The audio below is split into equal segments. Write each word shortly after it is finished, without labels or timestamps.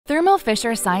Thermo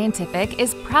Fisher Scientific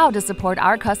is proud to support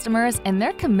our customers in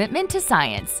their commitment to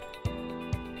science.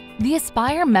 The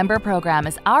Aspire member program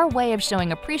is our way of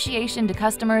showing appreciation to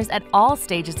customers at all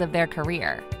stages of their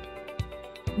career.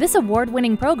 This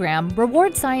award-winning program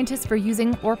rewards scientists for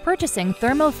using or purchasing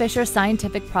Thermo Fisher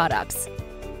Scientific products.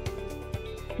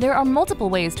 There are multiple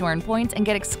ways to earn points and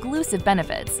get exclusive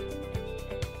benefits.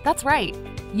 That's right,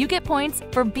 you get points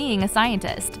for being a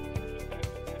scientist.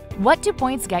 What do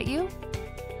points get you?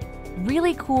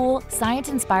 Really cool,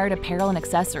 science-inspired apparel and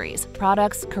accessories,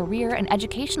 products, career and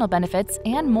educational benefits,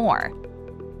 and more.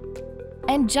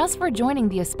 And just for joining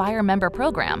the Aspire member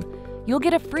program, you'll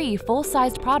get a free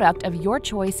full-sized product of your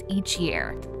choice each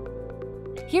year.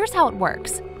 Here's how it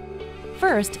works.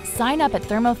 First, sign up at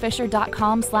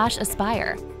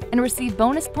thermofisher.com/aspire and receive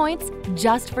bonus points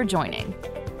just for joining.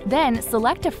 Then,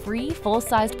 select a free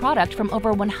full-sized product from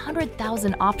over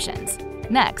 100,000 options.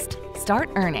 Next, start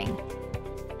earning.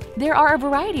 There are a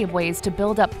variety of ways to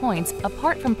build up points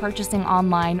apart from purchasing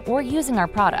online or using our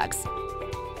products.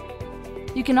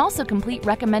 You can also complete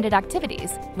recommended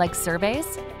activities like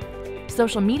surveys,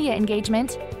 social media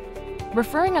engagement,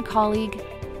 referring a colleague,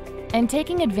 and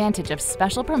taking advantage of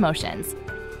special promotions.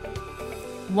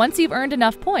 Once you've earned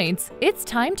enough points, it's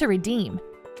time to redeem.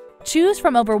 Choose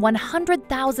from over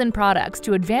 100,000 products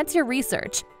to advance your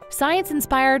research,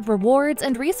 science-inspired rewards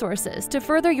and resources to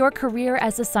further your career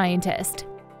as a scientist.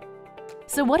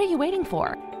 So what are you waiting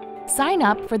for? Sign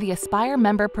up for the Aspire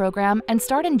member program and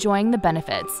start enjoying the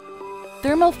benefits.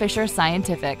 Thermo Fisher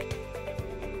Scientific,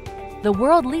 the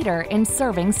world leader in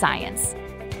serving science.